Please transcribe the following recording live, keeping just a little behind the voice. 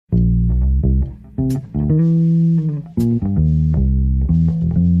North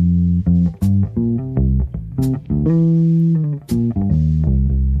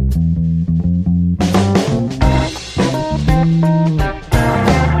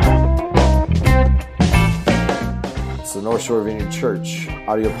Shore Vineyard Church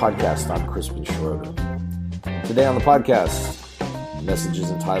audio podcast. I'm Crispin Schroeder. Today on the podcast, the message is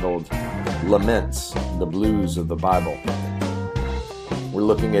entitled Laments, the Blues of the Bible. We're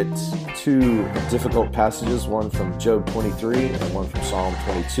looking at two difficult passages, one from Job 23 and one from Psalm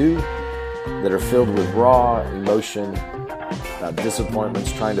 22, that are filled with raw emotion,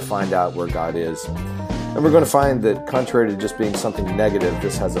 disappointments, trying to find out where God is. And we're going to find that contrary to just being something negative,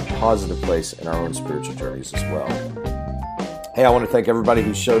 this has a positive place in our own spiritual journeys as well. Hey, I want to thank everybody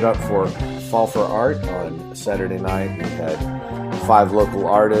who showed up for Fall for Art on Saturday night. We had 5 local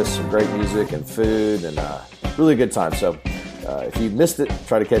artists, some great music and food, and really good time. So if you missed it,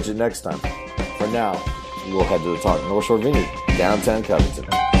 try to catch it next time. For now, we'll head to the talk. North Shore Vineyard, downtown Covington.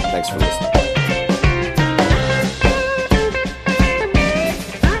 Thanks for listening.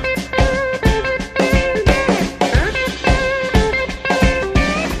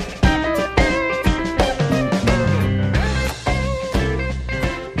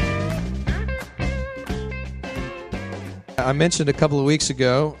 I mentioned a couple of weeks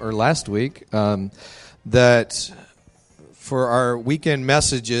ago, or last week, that for our weekend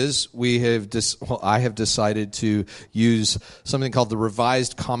messages, I have decided to use something called the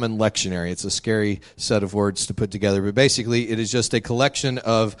Revised Common Lectionary. It's a scary set of words to put together, but basically it is just a collection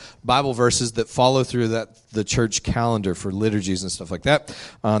of Bible verses that follow through the church calendar for liturgies and stuff like that.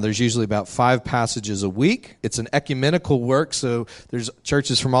 There's usually about 5 passages a week. It's an ecumenical work, so there's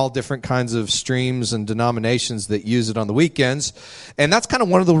churches from all different kinds of streams and denominations that use it on the weekends. And that's kind of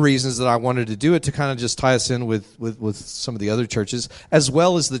one of the reasons that I wanted to do it, to kind of just tie us in with some of the other churches, as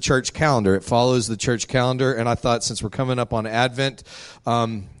well as the church calendar. It follows the church calendar, and I thought, since we're coming up on Advent,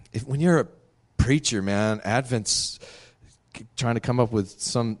 when you're a preacher, man, Advent's trying to come up with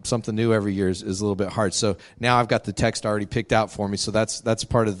something new every year is a little bit hard. So now I've got the text already picked out for me, so that's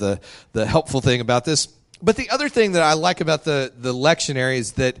part of the helpful thing about this. But the other thing that I like about the lectionary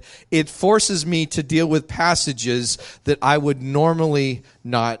is that it forces me to deal with passages that I would normally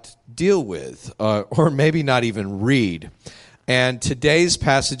not deal with, or maybe not even read. And today's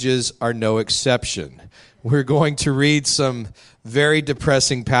passages are no exception. We're going to read some very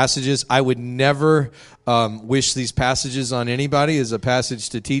depressing passages. I would never wish these passages on anybody as a passage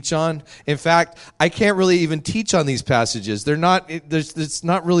to teach on. In fact, I can't really even teach on these passages. It's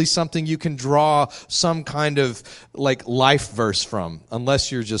not really something you can draw some kind of like life verse from,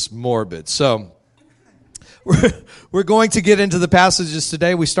 unless you're just morbid. So we're going to get into the passages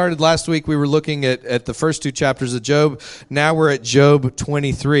today. We started last week. We were looking at the first 2 chapters of Job. Now we're at Job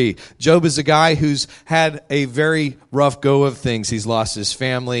 23. Job is a guy who's had a very rough go of things. He's lost his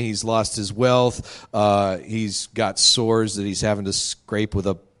family. He's lost his wealth. He's got sores that he's having to scrape with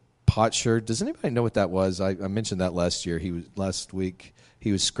a potsherd. Does anybody know what that was? I mentioned that last week.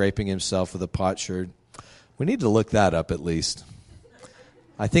 He was scraping himself with a potsherd. We need to look that up at least.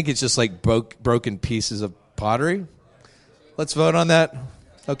 I think it's just like broken pieces of pottery. Let's vote on that.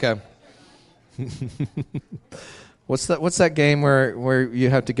 Okay. What's that game where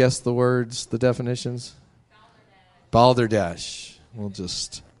you have to guess the words, the definitions? Balderdash. We'll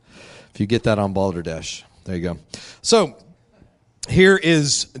just, if you get that on Balderdash, there you go. So here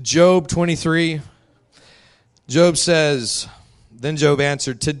is Job 23. Job says, then Job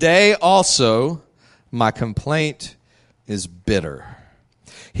answered, "Today also my complaint is bitter.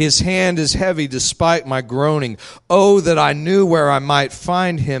 His hand is heavy despite my groaning. Oh, that I knew where I might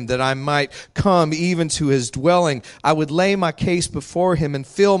find him, that I might come even to his dwelling. I would lay my case before him and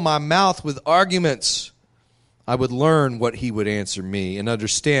fill my mouth with arguments. I would learn what he would answer me and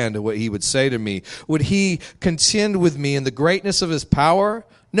understand what he would say to me. Would he contend with me in the greatness of his power?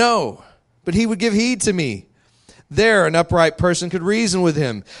 No, but he would give heed to me. There an upright person could reason with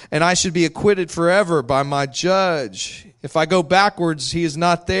him, and I should be acquitted forever by my judge. If I go backwards, he is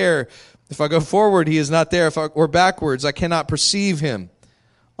not there. If I go forward, he is not there. Or backwards, I cannot perceive him.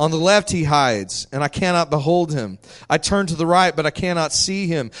 On the left he hides, and I cannot behold him. I turn to the right, but I cannot see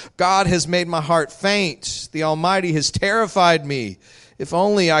him. God has made my heart faint. The Almighty has terrified me. If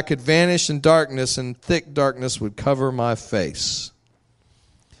only I could vanish in darkness, and thick darkness would cover my face."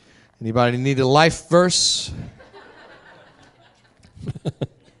 Anybody need a life verse?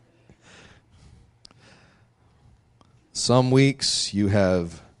 Some weeks you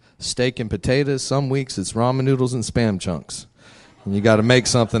have steak and potatoes. Some weeks it's ramen noodles and Spam chunks. And you got to make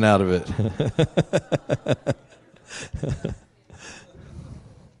something out of it.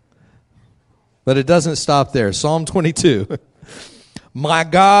 But it doesn't stop there. Psalm 22. My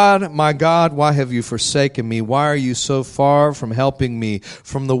God, why have you forsaken me? Why are you so far from helping me,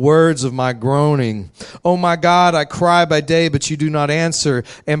 from the words of my groaning? Oh my God, I cry by day, but you do not answer,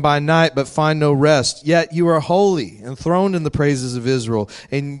 and by night, but find no rest. Yet you are holy, enthroned in the praises of Israel,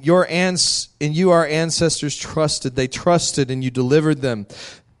 and our ancestors trusted. They trusted, and you delivered them.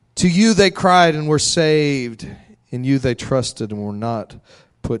 To you they cried and were saved. In you they trusted and were not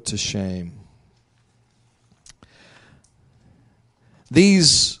put to shame.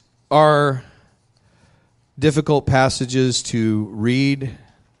 These are difficult passages to read,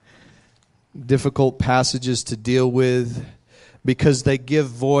 difficult passages to deal with, because they give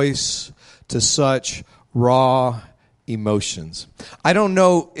voice to such raw emotions. I don't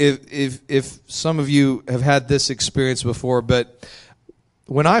know if some of you have had this experience before, but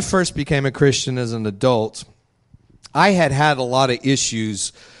when I first became a Christian as an adult, I had a lot of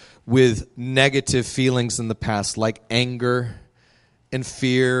issues with negative feelings in the past, like anger and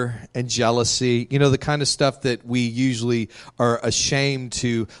fear and jealousy, the kind of stuff that we usually are ashamed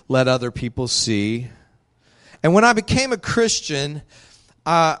to let other people see. And when I became a Christian,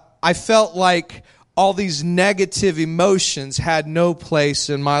 I felt like all these negative emotions had no place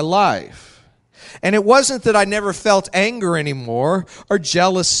in my life. And it wasn't that I never felt anger anymore, or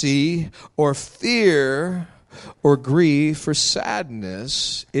jealousy, or fear, or grief, or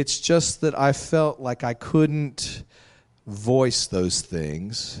sadness. It's just that I felt like I couldn't voice those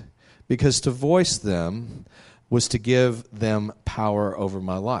things, because to voice them was to give them power over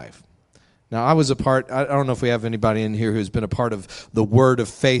my life. Now, I don't know if we have anybody in here who's been a part of the Word of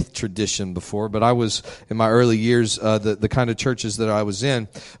Faith tradition before, but I was, in my early years, the kind of churches that I was in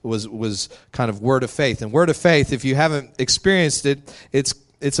was kind of Word of Faith. And Word of Faith, if you haven't experienced it, it's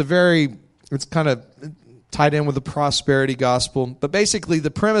kind of tied in with the prosperity gospel. But basically, the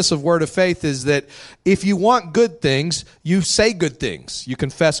premise of Word of Faith is that if you want good things, you say good things. You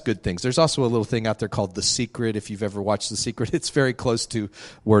confess good things. There's also a little thing out there called The Secret. If you've ever watched The Secret, it's very close to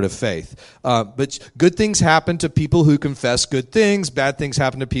Word of Faith. But good things happen to people who confess good things. Bad things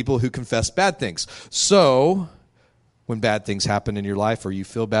happen to people who confess bad things. So, when bad things happen in your life or you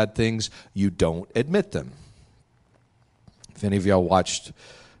feel bad things, you don't admit them. If any of y'all watched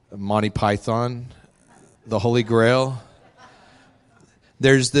Monty Python, The Holy Grail,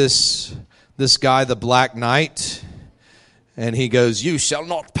 there's this guy, the Black Knight, and he goes, "You shall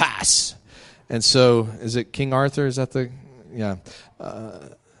not pass." And so, is it King Arthur? Is that the, yeah.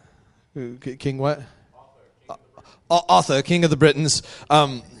 King what? Arthur, King of the Britons.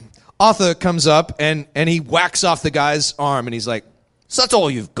 Arthur comes up and he whacks off the guy's arm, and he's like, "So that's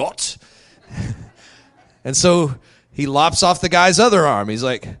all you've got?" And so he lops off the guy's other arm. He's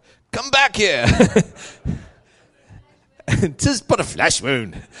like, "Come back here." "'Tis but a flesh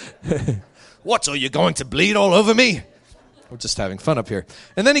wound." "What, are you going to bleed all over me?" We're just having fun up here.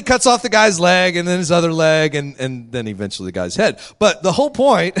 And then he cuts off the guy's leg, and then his other leg, and then eventually the guy's head. But the whole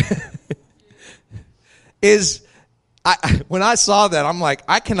point is, when I saw that, I'm like,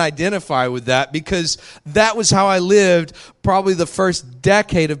 I can identify with that, because that was how I lived probably the first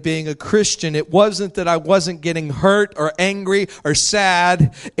decade of being a Christian. It wasn't that I wasn't getting hurt or angry or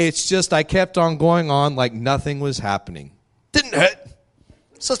sad. It's just I kept on going on like nothing was happening. Didn't hurt.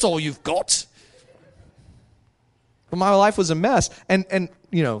 So that's all you've got. But my life was a mess. And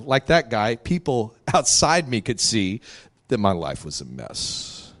like that guy, people outside me could see that my life was a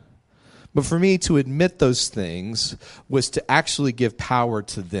mess. But for me to admit those things was to actually give power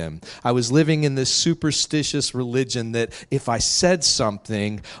to them. I was living in this superstitious religion that if I said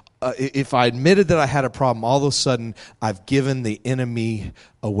something, if I admitted that I had a problem, all of a sudden I've given the enemy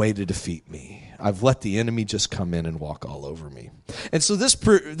a way to defeat me. I've let the enemy just come in and walk all over me. And so this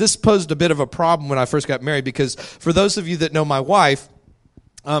posed a bit of a problem when I first got married, because for those of you that know my wife,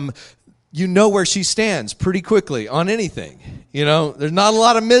 you know where she stands pretty quickly on anything. There's not a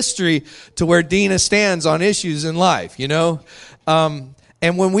lot of mystery to where Dina stands on issues in life, And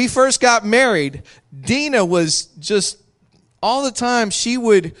when we first got married, Dina was just all the time, she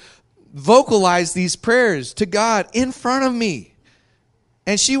would vocalize these prayers to God in front of me.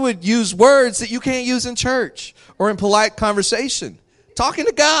 And she would use words that you can't use in church or in polite conversation, talking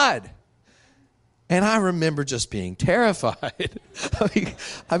to God. And I remember just being terrified.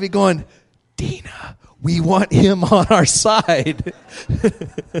 I'd be going, "Dina, we want him on our side.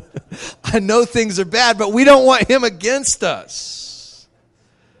 I know things are bad, but we don't want him against us."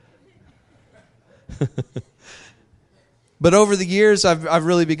 But over the years, I've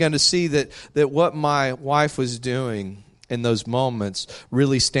really begun to see that what my wife was doing in those moments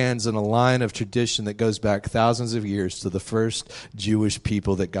really stands in a line of tradition that goes back thousands of years to the first Jewish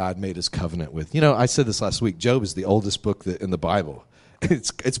people that God made his covenant with. You know, I said this last week, Job is the oldest book in the Bible.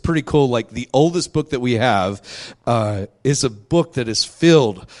 It's pretty cool. Like, the oldest book that we have is a book that is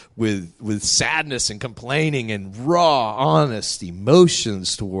filled with sadness and complaining and raw, honest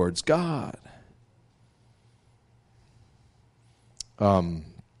emotions towards God. A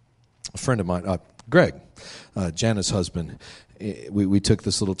friend of mine, Greg, Jana's husband, we took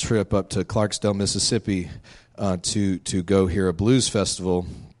this little trip up to Clarksdale, Mississippi, to go hear a blues festival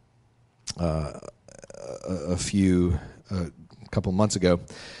a couple months ago,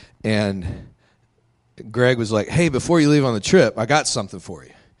 and Greg was like, "Hey, before you leave on the trip, I got something for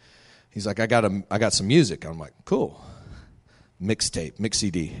you." He's like, "I got some music." I'm like, "Cool." Mix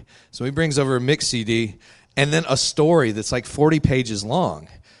CD. So he brings over a mix CD and then a story that's like 40 pages long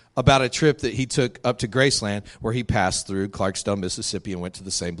about a trip that he took up to Graceland, where he passed through Clarksdale, Mississippi, and went to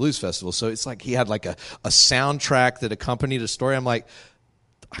the same blues festival. So it's like he had like a soundtrack that accompanied a story. I'm like,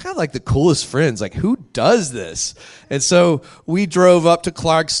 I got like the coolest friends. Like, who does this? And so we drove up to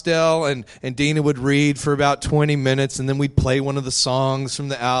Clarksdale, and Dina would read for about 20 minutes, and then we'd play one of the songs from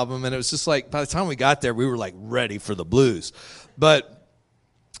the album. And it was just like, by the time we got there, we were like ready for the blues. But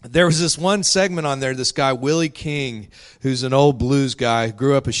there was this one segment on there, this guy, Willie King, who's an old blues guy,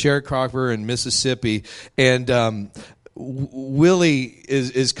 grew up a sharecropper in Mississippi, and Willie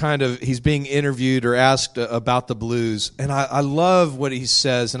is kind of, he's being interviewed or asked about the blues, and I love what he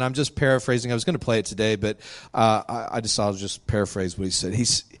says, and I'm just paraphrasing. I was going to play it today, but I decided I'll just paraphrase what he said.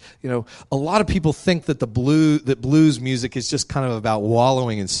 He's, a lot of people think that blues music is just kind of about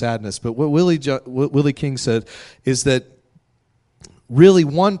wallowing in sadness, but what Willie King said is that really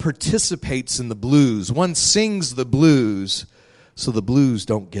one participates in the blues, one sings the blues, so the blues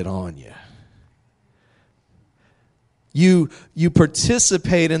don't get on you. You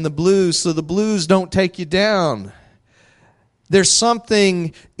participate in the blues so the blues don't take you down. There's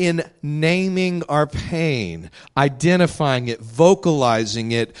something in naming our pain, identifying it,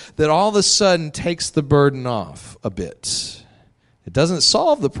 vocalizing it, that all of a sudden takes the burden off a bit. It doesn't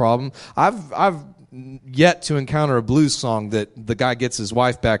solve the problem. I've yet to encounter a blues song that the guy gets his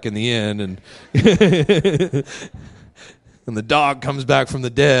wife back in the end, and and the dog comes back from the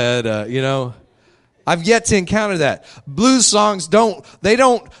dead, I've yet to encounter that. Blues songs don't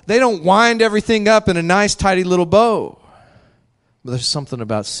wind everything up in a nice, tidy little bow. But there's something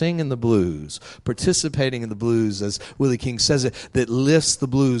about singing the blues, participating in the blues, as Willie King says it, that lifts the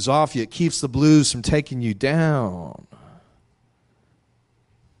blues off you. It keeps the blues from taking you down.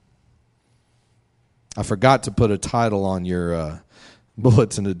 I forgot to put a title on your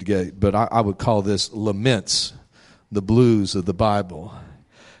bulletin today, but I would call this Laments, the Blues of the Bible.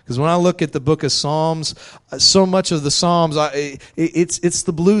 Because when I look at the book of Psalms, so much of the Psalms, it's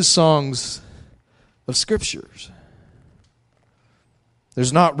the blues songs of Scriptures.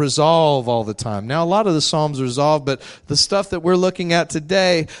 There's not resolve all the time. Now, a lot of the Psalms resolve, but the stuff that we're looking at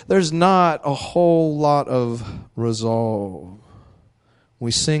today, there's not a whole lot of resolve.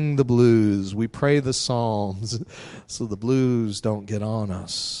 We sing the blues, we pray the Psalms, so the blues don't get on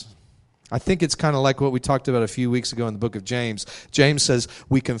us. I think it's kind of like what we talked about a few weeks ago in the book of James. James says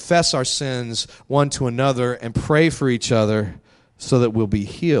we confess our sins one to another and pray for each other so that we'll be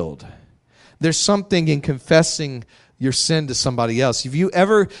healed. There's something in confessing your sin to somebody else. Have you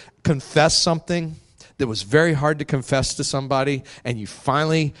ever confessed something that was very hard to confess to somebody and you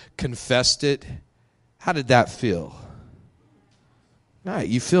finally confessed it? How did that feel? Right,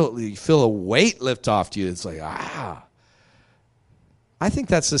 you feel a weight lift off you. It's like, I think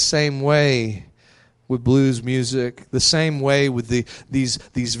that's the same way with blues music, the same way with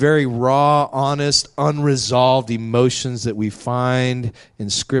these very raw, honest, unresolved emotions that we find in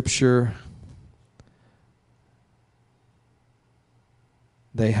Scripture.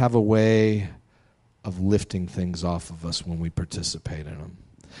 They have a way of lifting things off of us when we participate in them.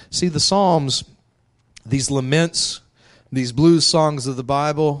 See, the Psalms, these laments, these blues songs of the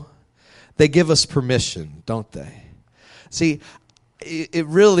Bible, they give us permission, don't they? See, it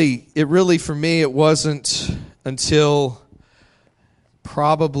really for me, it wasn't until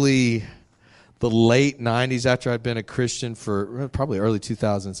probably the late 90s, after I'd been a Christian for probably early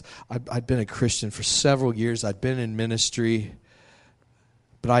 2000s. I'd been a Christian for several years. I'd been in ministry,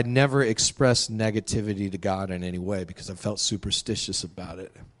 but I'd never expressed negativity to God in any way because I felt superstitious about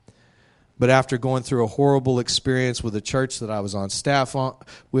it. But after going through a horrible experience with a church that I was on staff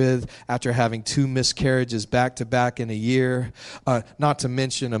with, after having 2 miscarriages back-to-back in a year, not to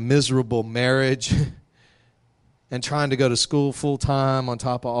mention a miserable marriage, and trying to go to school full-time on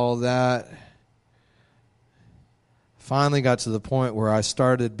top of all that, finally got to the point where I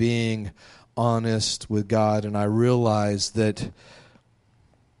started being honest with God, and I realized that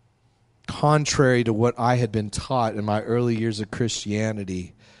contrary to what I had been taught in my early years of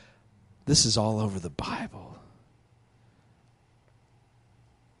Christianity, this is all over the Bible.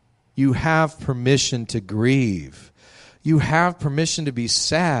 You have permission to grieve. You have permission to be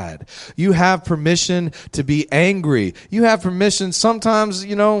sad. You have permission to be angry. You have permission sometimes,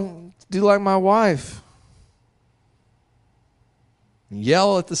 do like my wife.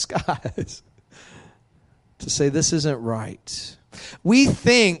 Yell at the skies to say this isn't right. We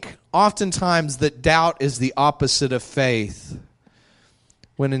think oftentimes that doubt is the opposite of faith,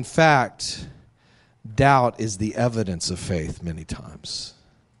 when in fact, doubt is the evidence of faith many times.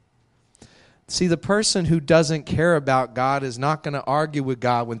 See, the person who doesn't care about God is not going to argue with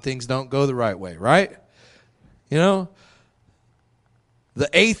God when things don't go the right way, right? The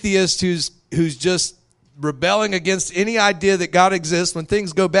atheist who's just rebelling against any idea that God exists, when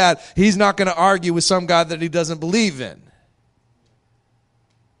things go bad, he's not going to argue with some God that he doesn't believe in.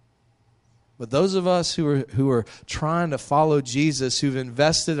 But those of us who are trying to follow Jesus, who've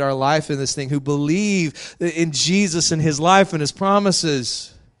invested our life in this thing, who believe in Jesus and his life and his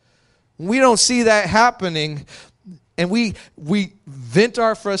promises, we don't see that happening, and we vent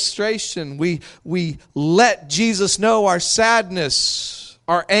our frustration. We let Jesus know our sadness,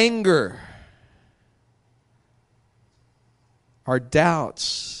 our anger, our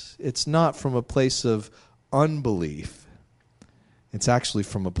doubts. It's not from a place of unbelief. It's actually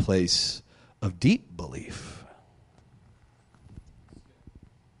from a place of deep belief.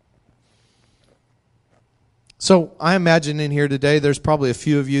 So I imagine in here today, there's probably a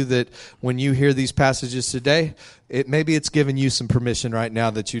few of you that when you hear these passages today, maybe it's given you some permission right now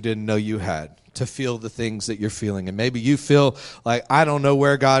that you didn't know you had to feel the things that you're feeling. And maybe you feel like, I don't know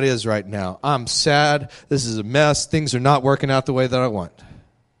where God is right now. I'm sad. This is a mess. Things are not working out the way that I want.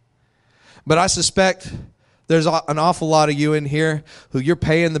 But I suspect there's an awful lot of you in here who you're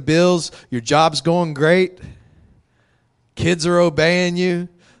paying the bills, your job's going great, kids are obeying you.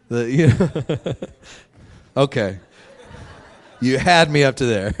 Okay. You had me up to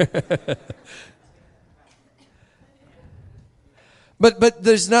there. But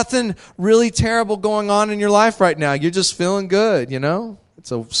there's nothing really terrible going on in your life right now. You're just feeling good,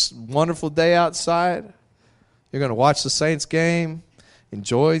 It's a wonderful day outside. You're going to watch the Saints game,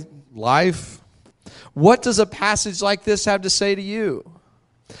 enjoy life. What does a passage like this have to say to you?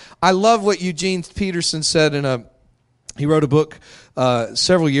 I love what Eugene Peterson said he wrote a book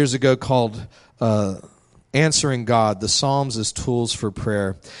several years ago called Answering God, the Psalms as Tools for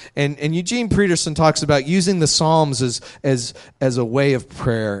Prayer. And Eugene Peterson talks about using the Psalms as a way of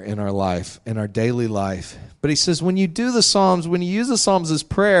prayer in our life, in our daily life. But he says when you use the Psalms as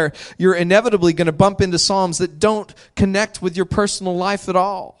prayer, you're inevitably going to bump into Psalms that don't connect with your personal life at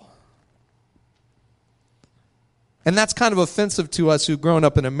all. And that's kind of offensive to us who've grown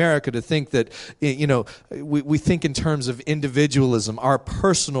up in America to think that, we think in terms of individualism, our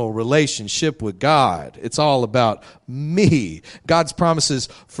personal relationship with God. It's all about me. God's promises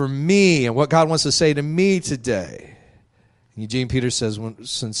for me and what God wants to say to me today. Eugene Peterson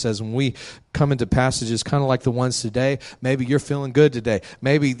says when we come into passages kind of like the ones today, maybe you're feeling good today.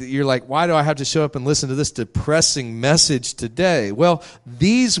 Maybe you're like, why do I have to show up and listen to this depressing message today? Well,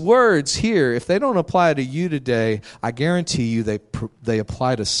 these words here, if they don't apply to you today, I guarantee you they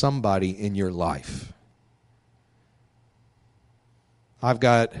apply to somebody in your life. I've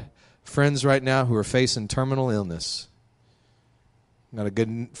got friends right now who are facing terminal illness. I've got a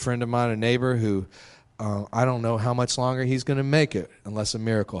good friend of mine, a neighbor who I don't know how much longer he's going to make it unless a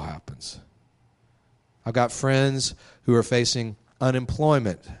miracle happens. I've got friends who are facing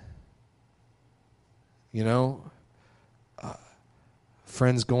unemployment.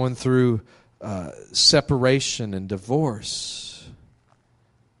 Friends going through separation and divorce.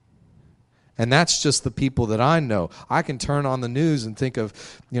 And that's just the people that I know. I can turn on the news and think of,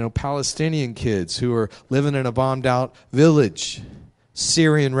 Palestinian kids who are living in a bombed out village,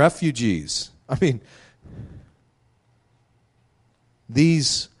 Syrian refugees.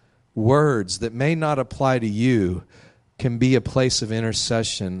 These words that may not apply to you can be a place of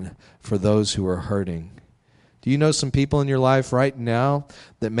intercession for those who are hurting. Do you know some people in your life right now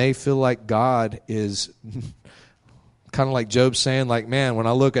that may feel like God is kind of like Job saying, man, when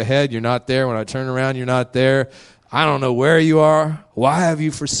I look ahead, you're not there. When I turn around, you're not there. I don't know where you are. Why have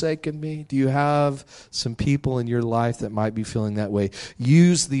you forsaken me? Do you have some people in your life that might be feeling that way?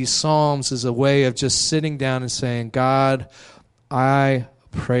 Use these Psalms as a way of just sitting down and saying, God, I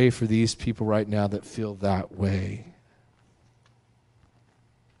pray for these people right now that feel that way.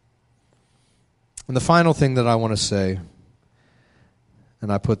 And the final thing that I want to say,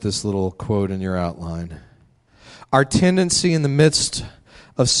 and I put this little quote in your outline, our tendency in the midst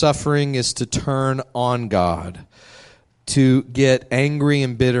of suffering is to turn on God, to get angry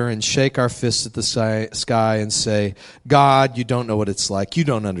and bitter and shake our fists at the sky and say, God, you don't know what it's like. You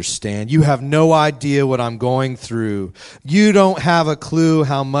don't understand. You have no idea what I'm going through. You don't have a clue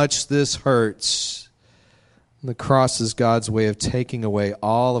how much this hurts. And the cross is God's way of taking away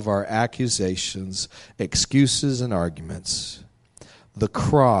all of our accusations, excuses, and arguments. The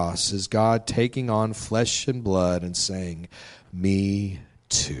cross is God taking on flesh and blood and saying, me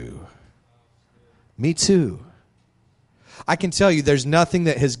too. Me too. I can tell you there's nothing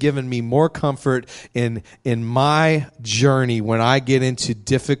that has given me more comfort in my journey when I get into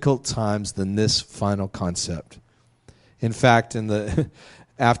difficult times than this final concept. In fact,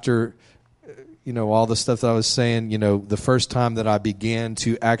 after all the stuff that I was saying, the first time that I began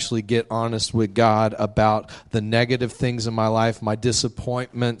to actually get honest with God about the negative things in my life, my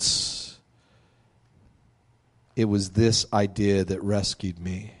disappointments, it was this idea that rescued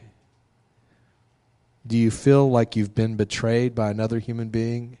me. Do you feel like you've been betrayed by another human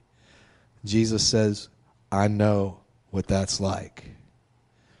being? Jesus says, I know what that's like.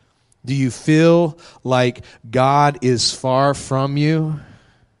 Do you feel like God is far from you?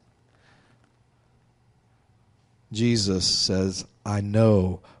 Jesus says, I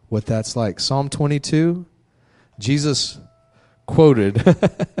know what that's like. Psalm 22, Jesus quoted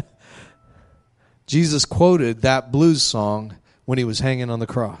that blues song when he was hanging on the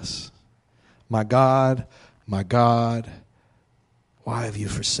cross. My God, why have you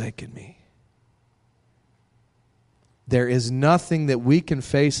forsaken me? There is nothing that we can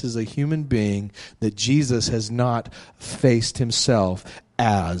face as a human being that Jesus has not faced himself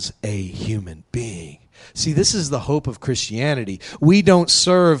as a human being. See, this is the hope of Christianity. We don't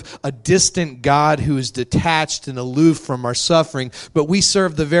serve a distant God who is detached and aloof from our suffering, but we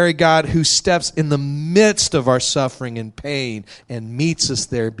serve the very God who steps in the midst of our suffering and pain and meets us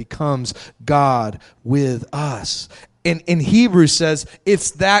there, becomes God with us. And Hebrews says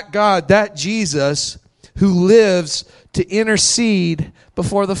it's that God, that Jesus, who lives to intercede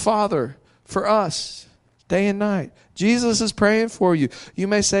before the Father for us day and night. Jesus is praying for you. You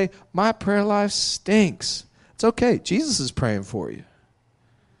may say, my prayer life stinks. It's okay. Jesus is praying for you.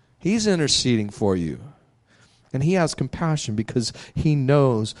 He's interceding for you. And he has compassion because he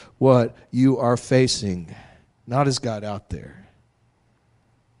knows what you are facing. Not as God out there,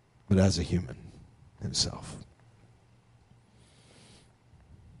 but as a human himself.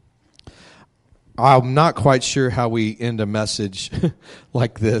 I'm not quite sure how we end a message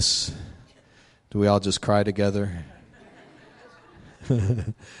like this. Do we all just cry together?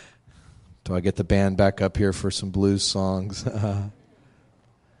 Do I get the band back up here for some blues songs?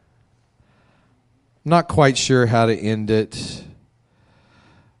 Not quite sure how to end it.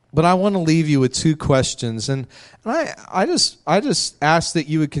 But I want to leave you with two questions. And I just ask that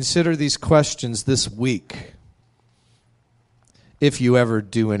you would consider these questions this week. If you ever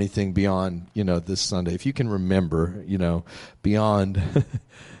do anything beyond, this Sunday. If you can remember, beyond...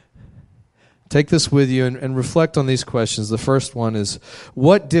 Take this with you and reflect on these questions. The first one is,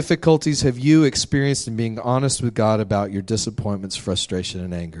 what difficulties have you experienced in being honest with God about your disappointments, frustration,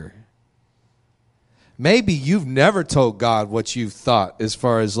 and anger? Maybe you've never told God what you've thought as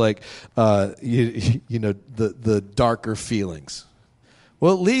far as the darker feelings.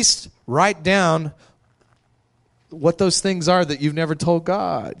 Well, at least write down what those things are that you've never told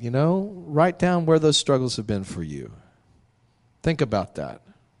God, Write down where those struggles have been for you. Think about that.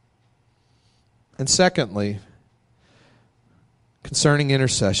 And secondly, concerning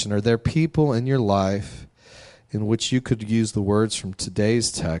intercession, are there people in your life in which you could use the words from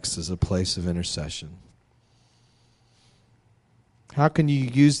today's text as a place of intercession? How can you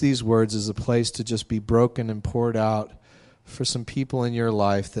use these words as a place to just be broken and poured out for some people in your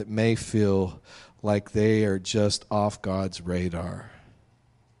life that may feel like they are just off God's radar?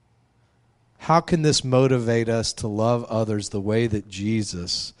 How can this motivate us to love others the way that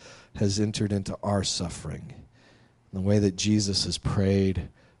Jesus has entered into our suffering, the way that Jesus has prayed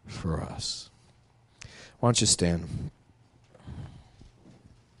for us? Why don't you stand?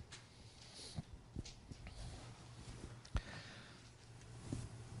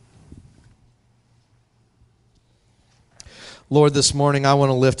 Lord, this morning I want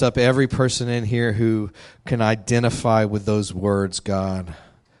to lift up every person in here who can identify with those words, God,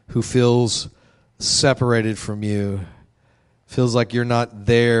 who feels separated from you, feels like you're not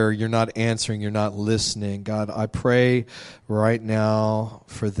there, you're not answering, you're not listening. God, I pray right now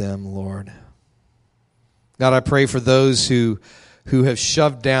for them, Lord. God, I pray for those who have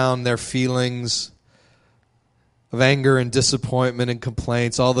shoved down their feelings of anger and disappointment and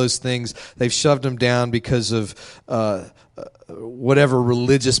complaints, all those things. They've shoved them down because of whatever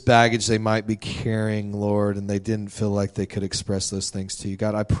religious baggage they might be carrying, Lord, and they didn't feel like they could express those things to you.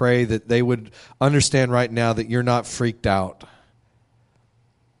 God, I pray that they would understand right now that you're not freaked out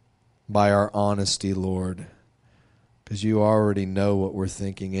by our honesty, Lord, because you already know what we're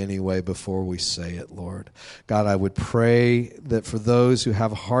thinking anyway before we say it, Lord. God, I would pray that for those who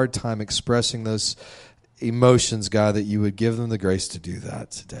have a hard time expressing those emotions, God, that you would give them the grace to do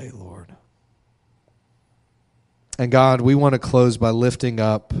that today, Lord. And God, we want to close by lifting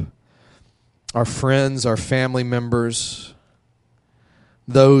up our friends, our family members,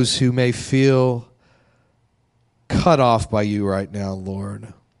 those who may feel cut off by you right now,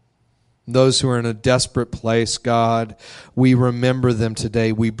 Lord. Those who are in a desperate place, God, we remember them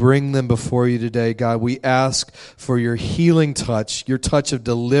today. We bring them before you today, God. We ask for your healing touch, your touch of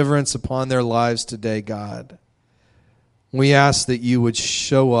deliverance upon their lives today, God. We ask that you would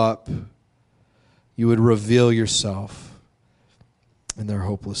show up, you would reveal yourself in their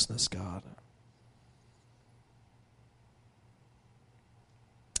hopelessness, God.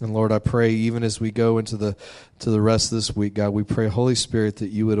 And Lord, I pray even as we go into the rest of this week, God, we pray, Holy Spirit, that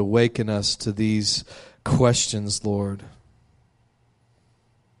you would awaken us to these questions, Lord.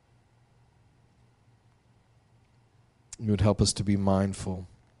 You would help us to be mindful.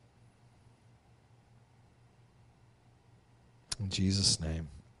 In Jesus' name.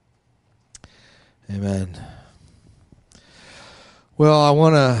 Amen. Well, I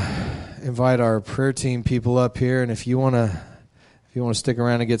want to invite our prayer team people up here, and if you want to stick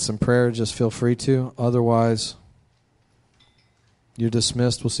around and get some prayer, just feel free to. Otherwise, you're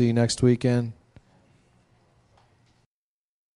dismissed. We'll see you next weekend.